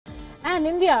And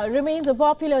India remains a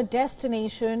popular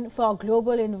destination for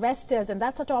global investors, and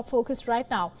that's a top focus right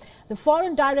now. The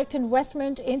foreign direct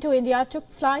investment into India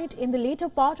took flight in the later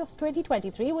part of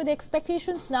 2023, with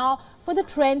expectations now for the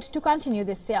trend to continue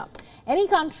this year. Any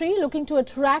country looking to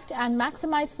attract and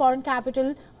maximize foreign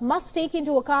capital must take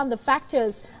into account the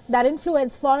factors that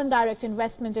influence foreign direct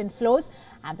investment inflows,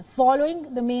 and the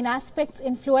following the main aspects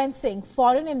influencing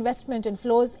foreign investment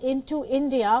inflows into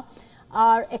India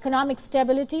are economic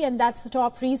stability, and that's the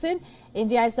top reason.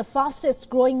 India is the fastest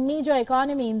growing major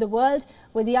economy in the world,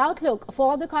 with the outlook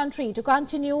for the country to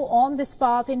continue on this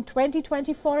path in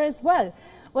 2024 as well.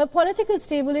 Well, political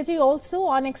stability also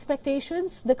on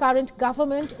expectations. The current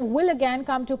government will again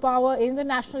come to power in the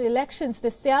national elections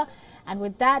this year, and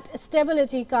with that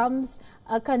stability comes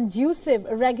a conducive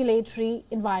regulatory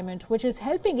environment, which is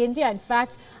helping India, in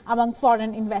fact, among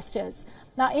foreign investors.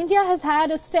 Now, India has had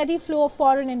a steady flow of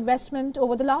foreign investment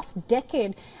over the last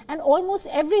decade, and almost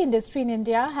every industry in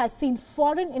India has seen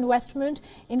foreign investment,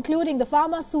 including the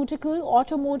pharmaceutical,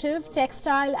 automotive,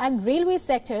 textile and railway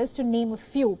sectors, to name a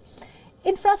few.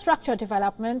 Infrastructure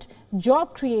development,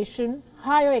 job creation,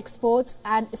 higher exports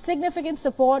and significant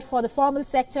support for the formal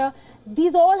sector,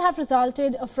 these all have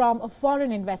resulted from a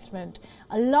foreign investment.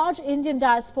 A large Indian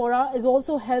diaspora is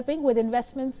also helping with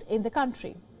investments in the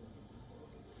country.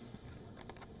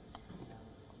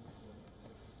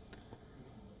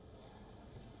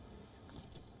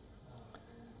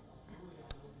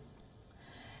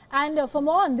 And for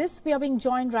more on this, we are being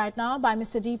joined right now by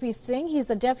Mr. D.P. Singh. He's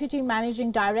the Deputy Managing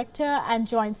Director and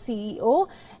Joint CEO,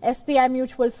 SBI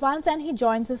Mutual Funds, and he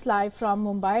joins us live from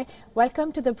Mumbai.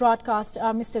 Welcome to the broadcast,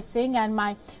 Mr. Singh. And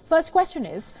my first question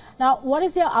is, now, what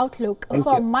is your outlook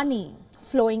for money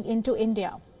flowing into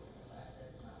India?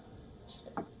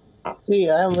 See,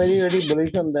 I am very, very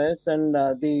bullish on this, and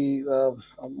the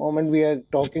moment we are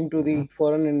talking to the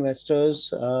foreign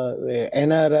investors,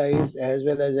 NRIs as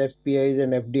well as FPIs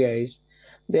and FDIs,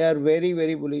 they are very,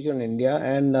 very bullish on India,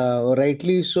 and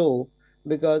rightly so,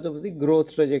 because of the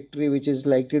growth trajectory which is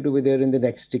likely to be there in the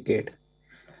next decade.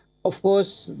 Of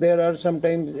course, there are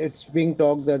sometimes it's being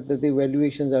talked that the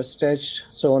valuations are stretched,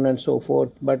 so on and so forth,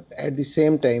 but at the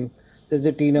same time, there's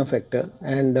the TINA factor,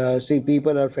 and see,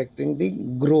 people are factoring the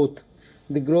growth.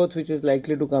 The growth which is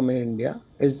likely to come in India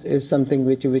is something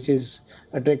which is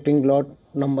attracting lot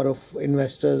number of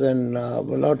investors and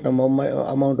lot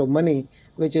amount of money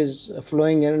which is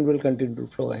flowing in and will continue to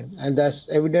flow in, and that's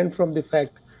evident from the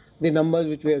fact the numbers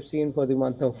which we have seen for the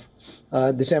month of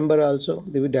December also,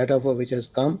 the data for which has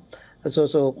come.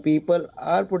 So people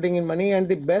are putting in money, and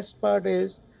the best part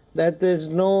is that there's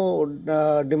no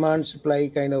demand supply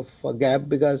kind of gap,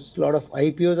 because a lot of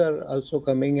IPOs are also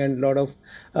coming and a lot of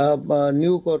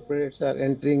new corporates are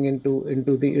entering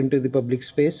into the public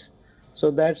space.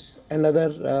 So that's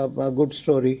another good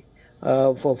story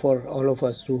for all of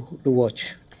us to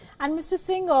watch. And Mr.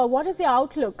 Singh, what is the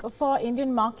outlook for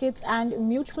Indian markets and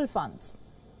mutual funds?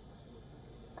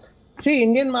 See,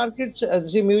 Indian markets,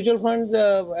 mutual funds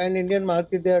and Indian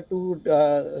market, they are two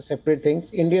separate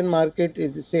things. Indian market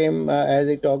is the same as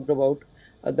I talked about,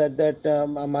 that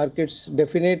markets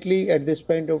definitely at this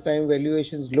point of time,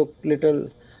 valuations look little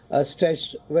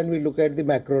stretched when we look at the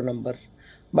macro number.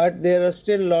 But there are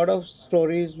still a lot of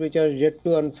stories which are yet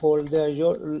to unfold. There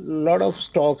are a lot of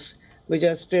stocks which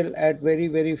are still at very,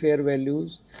 very fair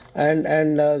values. And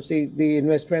see, the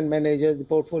investment managers, the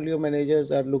portfolio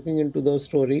managers are looking into those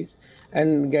stories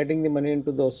and getting the money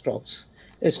into those stocks.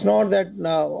 It's not that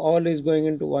now all is going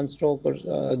into one stock, or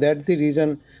that's the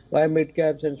reason why mid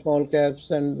caps and small caps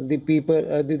and the people,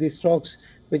 the stocks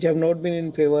which have not been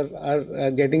in favor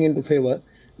are getting into favor,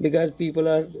 because people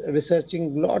are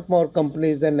researching a lot more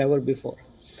companies than ever before.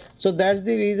 So that's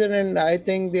the reason, and I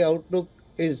think the outlook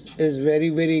is very,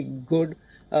 very good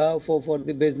for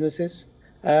the businesses.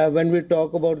 When we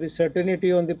talk about the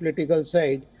certainty on the political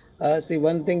side, see,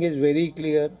 one thing is very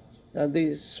clear.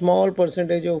 The small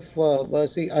percentage of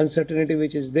uncertainty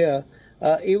which is there,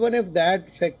 even if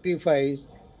that fructifies,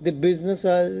 the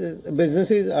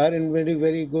businesses are in very,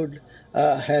 very good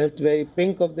health, very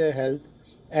pink of their health,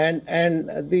 and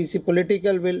the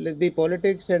political will, the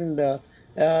politics and the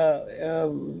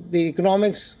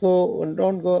economics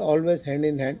don't go always hand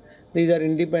in hand. These are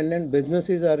independent.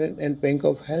 Businesses are in pink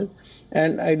of health,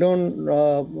 and I don't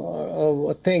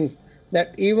think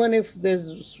that even if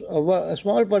there's a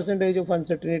small percentage of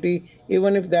uncertainty,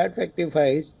 even if that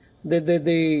fructifies,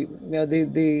 the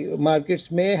markets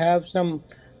may have some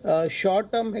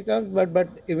short-term hiccups, but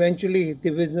eventually the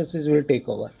businesses will take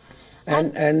over,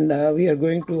 and we are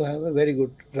going to have a very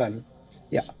good run.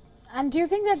 Yeah. And do you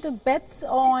think that the bets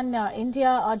on India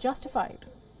are justified?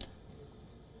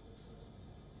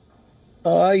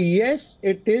 Yes,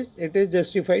 it is. It is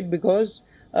justified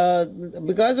uh,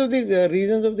 because of the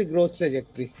reasons of the growth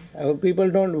trajectory. People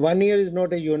don't. 1 year is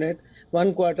not a unit.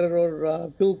 1 quarter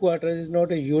or 2 quarters is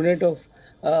not a unit of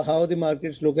how the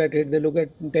markets look at it. They look at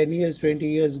 10 years, 20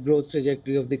 years growth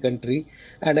trajectory of the country,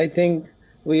 and I think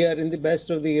we are in the best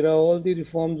of the era. All the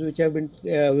reforms which have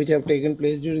taken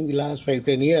place during the last 5,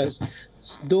 10 years,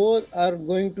 those are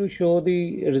going to show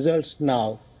the results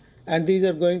now, and these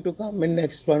are going to come in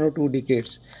next 1 or 2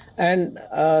 decades. And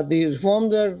the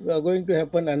reforms are going to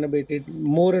happen unabated.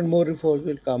 More and more reforms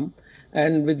will come,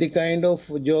 and with the kind of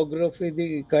geography,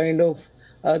 the kind of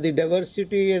the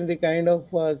diversity, and the kind of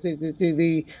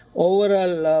the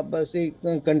overall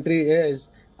country is,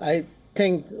 I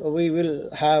think we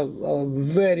will have a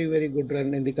very, very good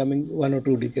run in the coming 1 or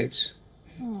 2 decades.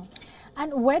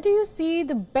 And where do you see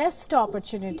the best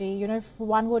opportunity, if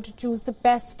one were to choose the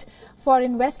best for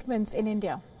investments in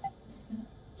India?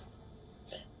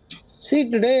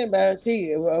 See, today,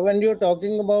 when you're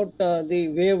talking about the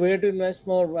way where to invest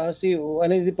more, see,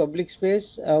 one is the public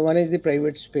space, one is the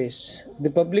private space. The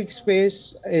public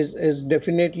space is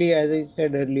definitely, as I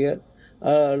said earlier,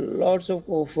 lots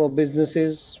of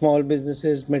businesses, small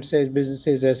businesses, mid-sized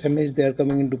businesses, SMEs, they are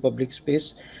coming into public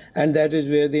space, and that is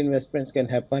where the investments can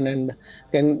happen and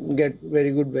can get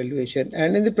very good valuation.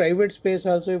 And in the private space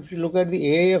also, if you look at the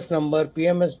AIF number,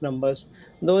 PMS numbers,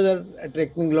 those are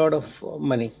attracting a lot of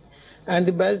money. And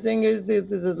the best thing is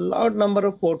there's a large number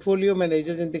of portfolio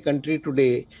managers in the country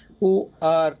today who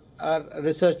are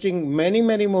researching many,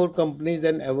 many more companies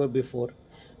than ever before.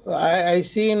 I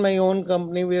see in my own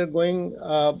company, we are going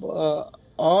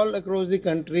all across the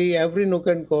country, every nook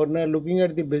and corner, looking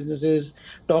at the businesses,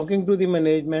 talking to the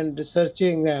management,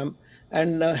 researching them,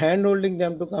 and hand-holding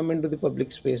them to come into the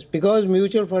public space. Because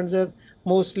mutual funds are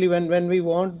mostly, when we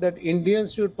want that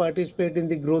Indians should participate in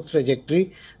the growth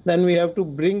trajectory, then we have to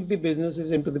bring the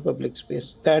businesses into the public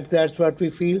space. That's what we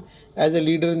feel as a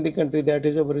leader in the country. That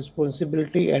is our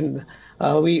responsibility, and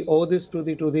we owe this to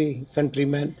the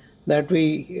countrymen, that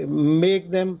we make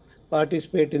them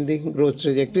participate in the growth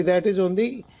trajectory. That is on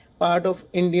the part of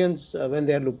Indians when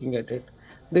they are looking at it.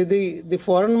 The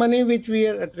foreign money which we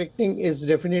are attracting is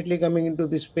definitely coming into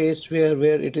the space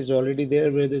where it is already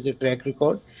there, where there's a track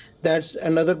record. That's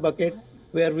another bucket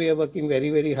where we are working very,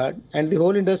 very hard, and the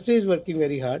whole industry is working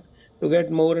very hard to get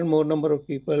more and more number of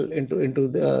people into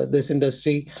this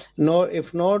industry. No,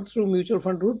 if not through mutual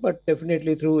fund route, but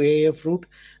definitely through AAF route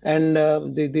and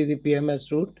the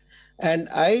PMS route. And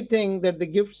I think that the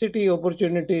gift city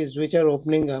opportunities which are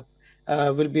opening up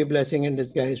will be a blessing in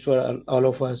disguise for all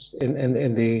of us in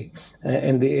the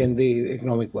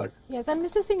economic world. Yes, and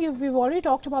Mr. Singh, we've already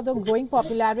talked about the growing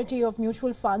popularity of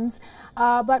mutual funds,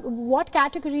 but what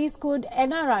categories could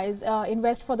NRIs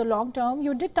invest for the long term?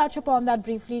 You did touch upon that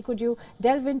briefly. Could you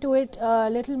delve into it a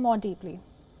little more deeply?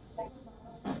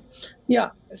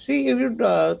 Yeah, see, if you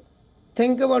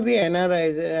think about the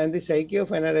NRIs and the psyche of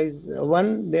NRIs,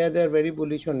 one, they are very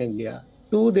bullish on India.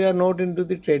 Two, they are not into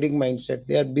the trading mindset.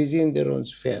 They are busy in their own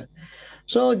sphere.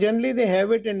 So generally, they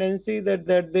have a tendency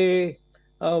that they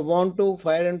want to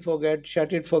fire and forget,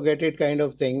 shut it, forget it kind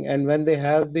of thing. And when they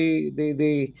have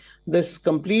the this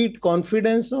complete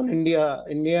confidence on India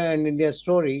and India's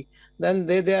story, then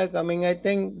they are coming. I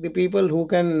think the people who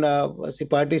can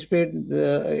participate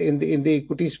in the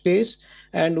equity space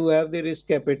and who have the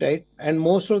risk appetite, and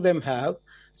most of them have.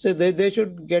 So they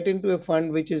should get into a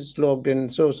fund which is locked in.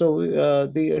 So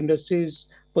the industry's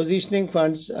positioning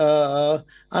funds.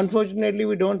 Unfortunately,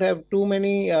 we don't have too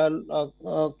many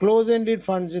close-ended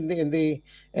funds in the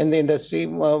industry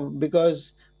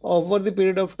because over the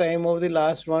period of time, over the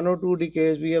last 1 or 2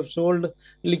 decades, we have sold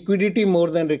liquidity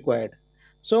more than required.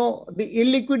 So the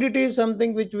illiquidity is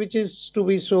something which is to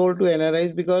be sold to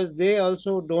NRIs because they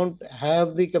also don't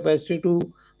have the capacity to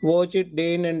watch it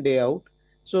day in and day out.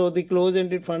 So the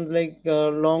close-ended funds like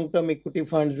long-term equity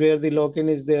funds where the lock-in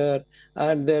is there,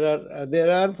 and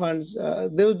there are funds.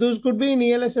 Those could be in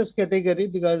ELSS category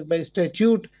because by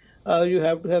statute you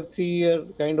have to have 3 year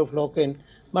kind of lock-in.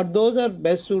 But those are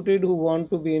best suited who want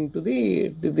to be into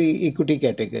the equity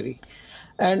category.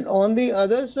 And on the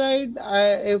other side,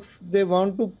 if they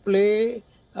want to play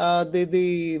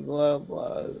the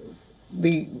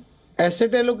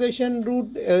asset allocation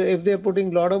route, if they're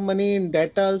putting a lot of money in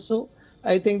debt also,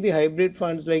 I think the hybrid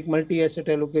funds like multi-asset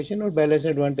allocation or balance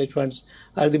advantage funds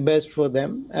are the best for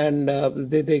them, and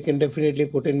they can definitely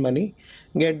put in money,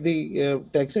 get the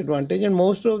tax advantage. And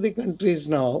most of the countries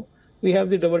now, we have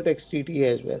the double tax treaty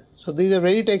as well. So these are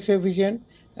very tax efficient,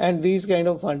 and these kind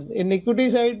of funds. In equity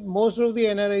side, most of the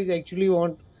NRIs actually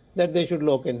want that they should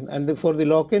lock in. And for the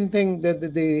lock-in thing,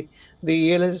 the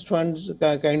ELS funds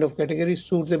kind of category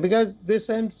suits them, because this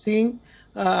I'm saying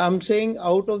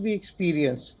out of the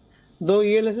experience. Though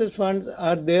ELSS funds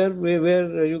are there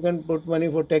where you can put money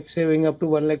for tax saving up to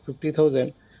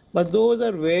 1,50,000, but those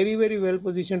are very, very well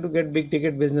positioned to get big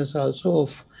ticket business also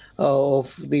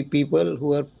of the people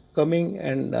who are coming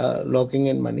and locking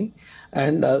in money.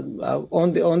 And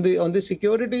on the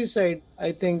security side,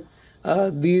 I think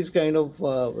these kind of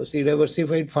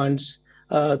diversified funds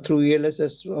through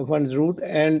ELSS funds route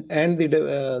and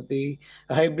the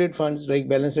hybrid funds like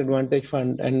Balanced Advantage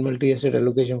Fund and Multi-Asset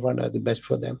Allocation Fund are the best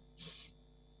for them.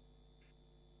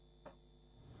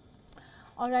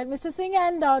 All right, Mr. Singh,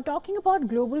 and talking about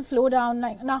global flow down,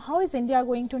 now how is India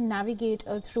going to navigate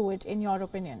through it, in your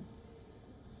opinion?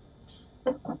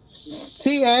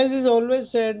 See, as is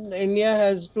always said, India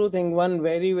has two things: one,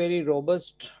 very, very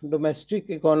robust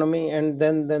domestic economy, and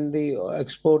then the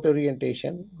export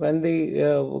orientation. When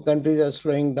the countries are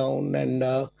slowing down, and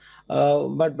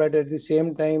but at the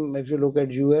same time, if you look at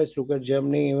US, look at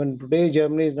Germany, even today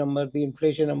Germany's number, the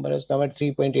inflation number has come at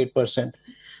 3.8%.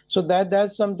 So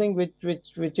that's something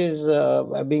which is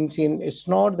being seen. It's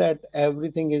not that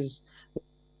everything is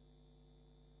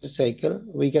cycle.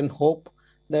 We can hope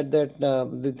that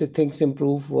the things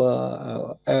improve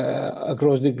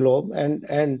across the globe,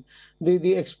 and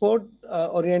the export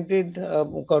oriented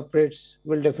corporates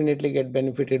will definitely get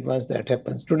benefited once that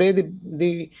happens. Today,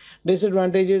 the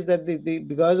disadvantage is that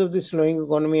because of the slowing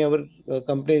economy, our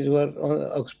companies who are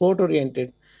export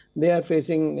oriented, they are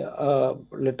facing but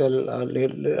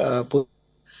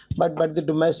the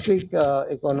domestic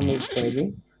economy is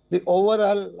thriving. The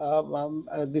overall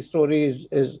the story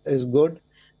is good,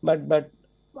 but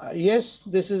yes,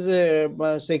 this is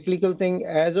a cyclical thing.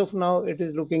 As of now, it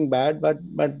is looking bad, but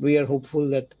we are hopeful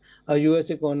that US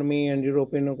economy and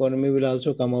European economy will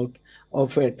also come out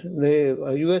of it. The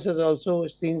US has also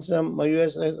seen some.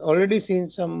 US has already seen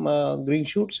some green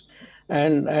shoots,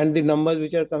 and the numbers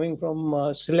which are coming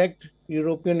from select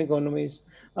European economies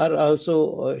are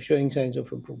also showing signs of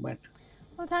improvement.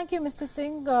 Well, thank you, Mr.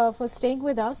 Singh, for staying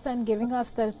with us and giving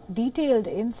us the detailed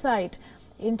insight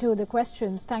into the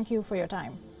questions. Thank you for your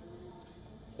time.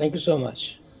 Thank you so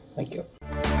much. Thank you.